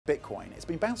Bitcoin. It's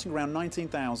been bouncing around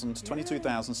 19,000 to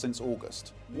 22,000 since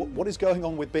August. What is going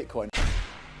on with Bitcoin?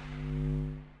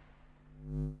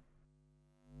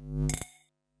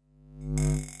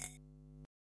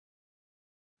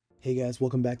 Hey guys,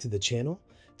 welcome back to the channel.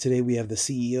 Today we have the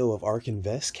CEO of ARK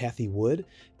Invest, Cathie Wood,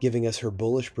 giving us her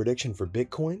bullish prediction for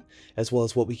Bitcoin, as well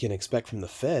as what we can expect from the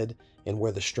Fed and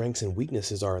where the strengths and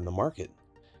weaknesses are in the market.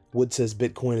 Wood says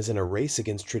Bitcoin is in a race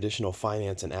against traditional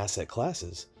finance and asset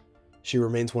classes. She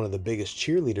remains one of the biggest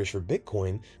cheerleaders for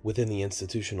Bitcoin within the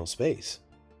institutional space.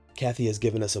 Cathie has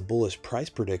given us a bullish price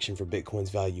prediction for Bitcoin's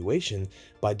valuation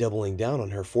by doubling down on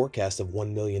her forecast of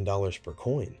 $1 million per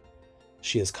coin.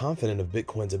 She is confident of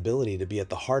Bitcoin's ability to be at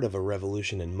the heart of a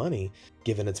revolution in money,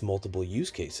 given its multiple use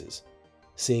cases.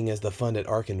 Seeing as the fund at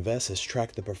ARK Invest has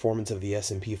tracked the performance of the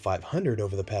S&P 500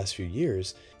 over the past few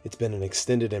years, it's been an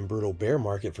extended and brutal bear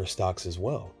market for stocks as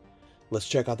well. Let's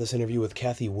check out this interview with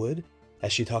Cathie Wood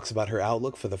as she talks about her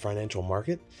outlook for the financial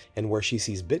market and where she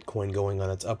sees Bitcoin going on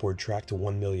its upward track to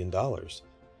 $1 million.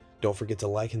 Don't forget to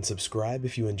like and subscribe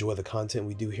if you enjoy the content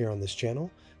we do here on this channel.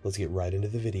 Let's get right into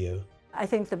the video. I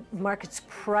think the market's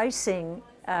pricing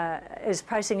is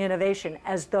pricing innovation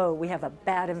as though we have a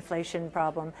bad inflation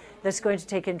problem that's going to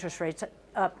take interest rates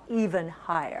up even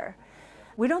higher.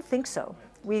 We don't think so.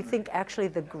 We think actually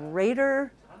the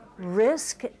greater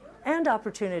risk and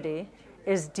opportunity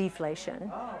is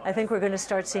deflation. I think we're going to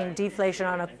start seeing deflation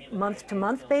on a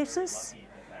month-to-month basis.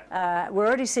 We're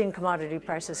already seeing commodity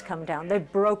prices come down.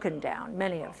 They've broken down,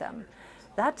 many of them.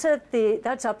 That's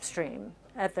upstream,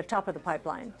 at the top of the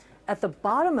pipeline. At the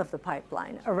bottom of the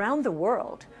pipeline, around the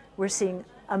world, we're seeing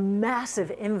a massive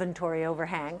inventory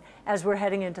overhang as we're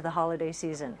heading into the holiday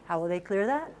season. How will they clear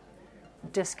that?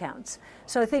 Discounts.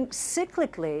 So I think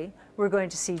cyclically, we're going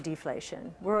to see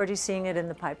deflation. We're already seeing it in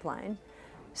the pipeline.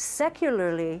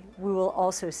 Secularly, we will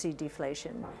also see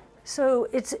deflation. So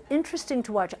it's interesting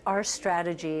to watch our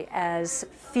strategy as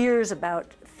fears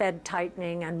about Fed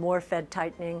tightening and more Fed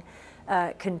tightening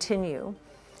continue.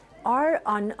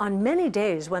 On many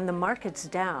days when the market's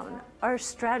down, our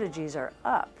strategies are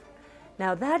up.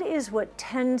 Now that is what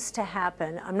tends to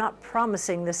happen. I'm not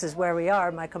promising this is where we are.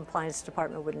 My compliance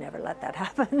department would never let that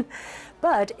happen.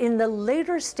 But in the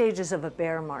later stages of a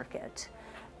bear market,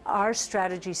 our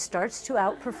strategy starts to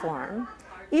outperform.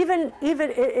 Even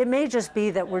it may just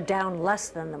be that we're down less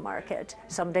than the market.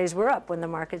 Some days we're up when the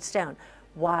market's down.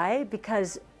 Why?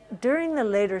 Because during the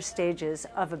later stages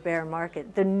of a bear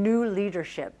market, the new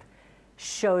leadership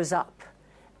shows up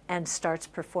and starts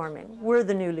performing. We're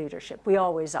the new leadership. We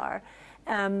always are.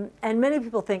 And many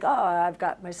people think, oh, I've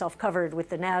got myself covered with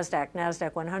the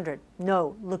NASDAQ 100.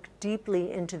 No, look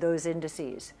deeply into those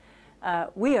indices.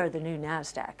 We are the new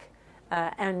NASDAQ.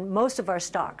 And most of our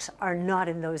stocks are not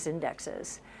in those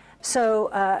indexes.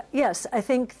 So yes, I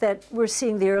think that we're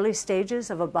seeing the early stages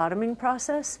of a bottoming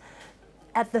process.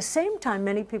 At the same time,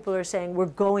 many people are saying we're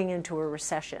going into a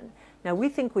recession. Now, we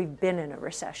think we've been in a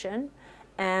recession,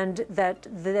 and that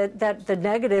the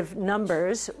negative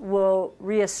numbers will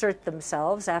reassert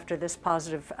themselves after this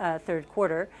positive third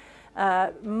quarter,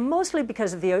 mostly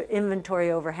because of the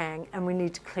inventory overhang, and we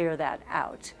need to clear that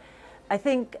out. I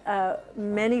think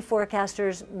many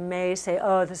forecasters may say,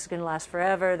 oh, this is going to last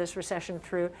forever, this recession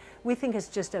through. We think it's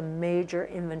just a major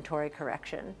inventory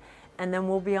correction, and then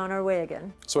we'll be on our way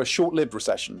again. So a short-lived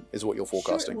recession is what you're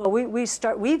forecasting? Sure.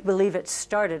 Well, we believe it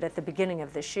started at the beginning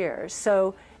of this year.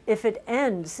 So if it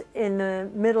ends in the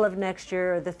middle of next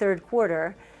year or the third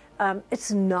quarter,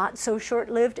 it's not so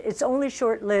short-lived. It's only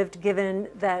short-lived given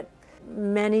that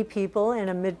many people in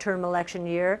a midterm election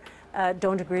year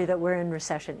don't agree that we're in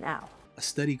recession now. A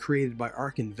study created by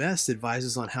ARK Invest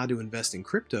advises on how to invest in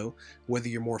crypto, whether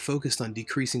you're more focused on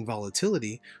decreasing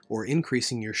volatility or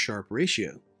increasing your Sharpe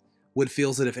ratio. Wood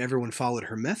feels that if everyone followed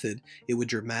her method, it would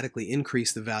dramatically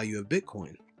increase the value of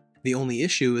Bitcoin. The only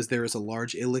issue is there is a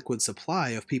large illiquid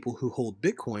supply of people who hold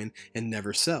Bitcoin and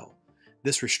never sell.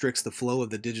 This restricts the flow of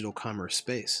the digital commerce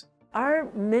space. Our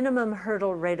minimum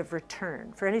hurdle rate of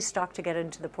return for any stock to get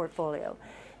into the portfolio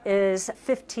is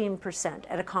 15%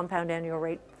 at a compound annual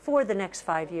rate for the next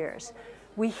 5 years.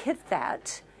 We hit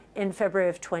that in February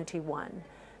of 21.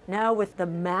 Now with the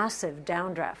massive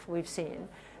downdraft we've seen,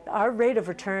 our rate of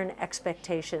return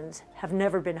expectations have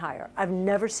never been higher. I've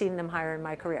never seen them higher in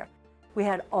my career. We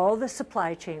had all the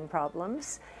supply chain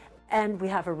problems, and we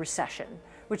have a recession,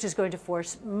 which is going to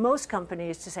force most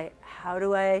companies to say, how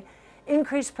do I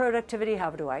increase productivity? How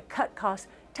do I cut costs?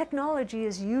 Technology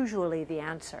is usually the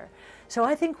answer. So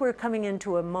I think we're coming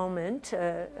into a moment,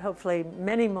 hopefully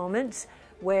many moments,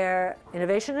 where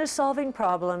innovation is solving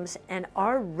problems and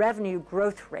our revenue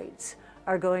growth rates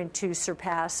are going to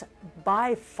surpass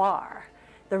by far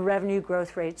the revenue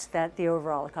growth rates that the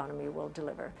overall economy will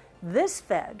deliver. This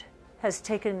Fed has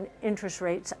taken interest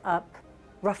rates up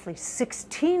roughly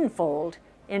 16-fold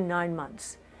in 9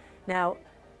 months. Now,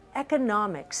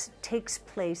 economics takes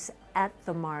place at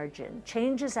the margin,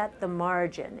 changes at the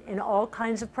margin in all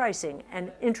kinds of pricing, and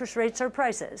interest rates are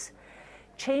prices.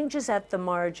 Changes at the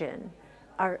margin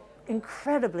are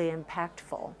incredibly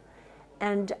impactful.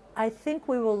 And I think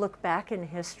we will look back in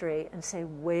history and say,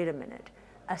 wait a minute,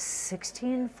 a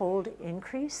 16-fold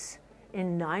increase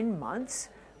in 9 months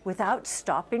without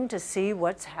stopping to see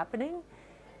what's happening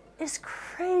is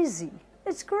crazy.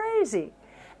 It's crazy.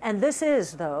 And this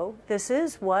is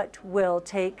what will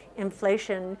take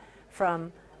inflation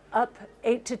from up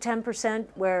 8 to 10%,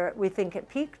 where we think it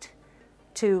peaked,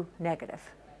 to negative.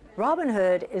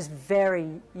 Robinhood is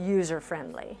very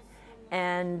user-friendly,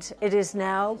 and it is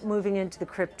now moving into the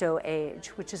crypto age,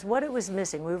 which is what it was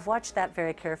missing. We've watched that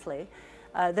very carefully.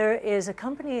 There is a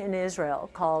company in Israel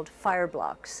called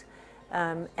Fireblocks,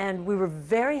 and we were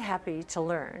very happy to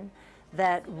learn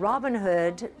that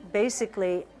Robinhood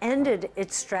basically ended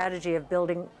its strategy of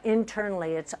building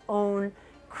internally its own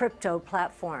crypto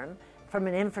platform from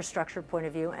an infrastructure point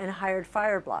of view and hired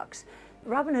Fireblocks.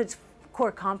 Robinhood's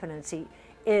core competency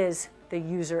is the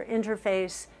user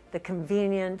interface, the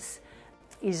convenience,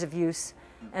 ease of use,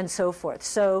 and so forth.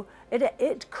 So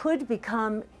it could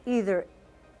become either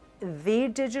the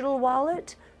digital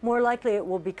wallet, more likely it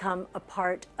will become a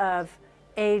part of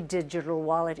a digital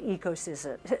wallet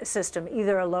ecosystem,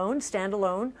 either alone,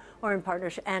 standalone, or in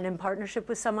partnership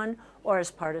with someone, or as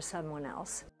part of someone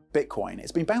else. Bitcoin,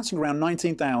 it's been bouncing around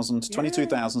 19,000 to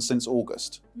 22,000 since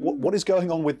August. What is going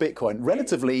on with Bitcoin?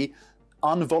 Relatively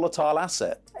unvolatile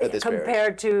asset at this period.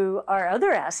 Compared to our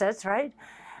other assets, right?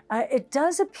 It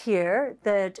does appear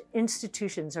that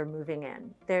institutions are moving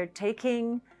in. They're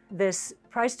taking this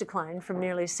price decline from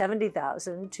nearly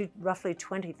 70,000 to roughly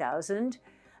 20,000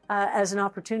 as an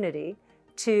opportunity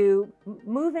to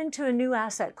move into a new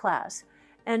asset class.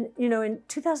 And in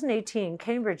 2018,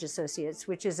 Cambridge Associates,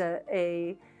 which is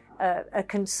a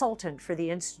consultant for the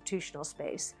institutional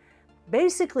space,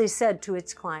 basically said to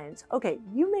its clients, okay,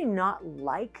 you may not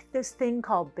like this thing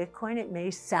called Bitcoin. It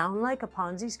may sound like a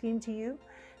Ponzi scheme to you,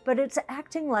 but it's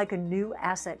acting like a new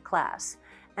asset class.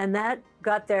 And that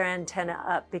got their antenna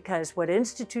up, because what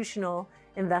institutional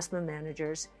investment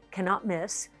managers cannot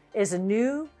miss is a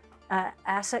new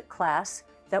asset class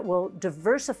that will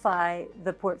diversify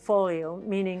the portfolio,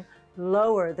 meaning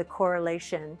lower the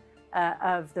correlation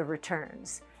of the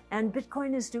returns. And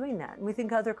Bitcoin is doing that. And we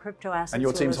think other crypto assets. And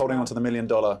your team's holding on to the $1 million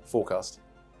forecast?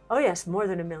 Oh, yes, more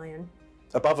than $1 million.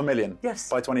 Above $1 million? Yes.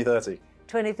 By 2030?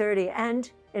 2030.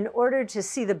 And in order to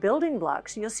see the building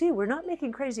blocks, you'll see we're not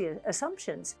making crazy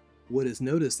assumptions. Wood has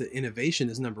noticed that innovation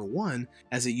is number one,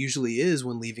 as it usually is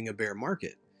when leaving a bear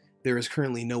market. There is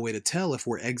currently no way to tell if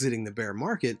we're exiting the bear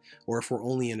market or if we're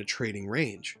only in a trading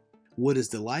range. Wood is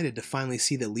delighted to finally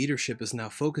see that leadership is now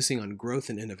focusing on growth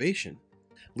and innovation.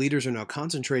 Leaders are now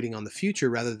concentrating on the future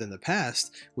rather than the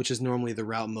past, which is normally the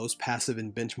route most passive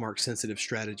and benchmark-sensitive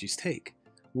strategies take.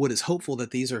 Wood is hopeful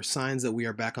that these are signs that we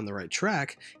are back on the right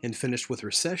track and finished with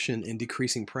recession and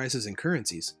decreasing prices and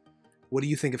currencies. What do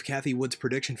you think of Cathie Wood's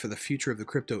prediction for the future of the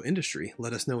crypto industry?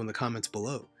 Let us know in the comments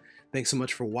below. Thanks so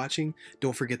much for watching.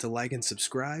 Don't forget to like and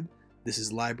subscribe. This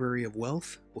is Library of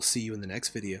Wealth. We'll see you in the next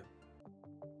video.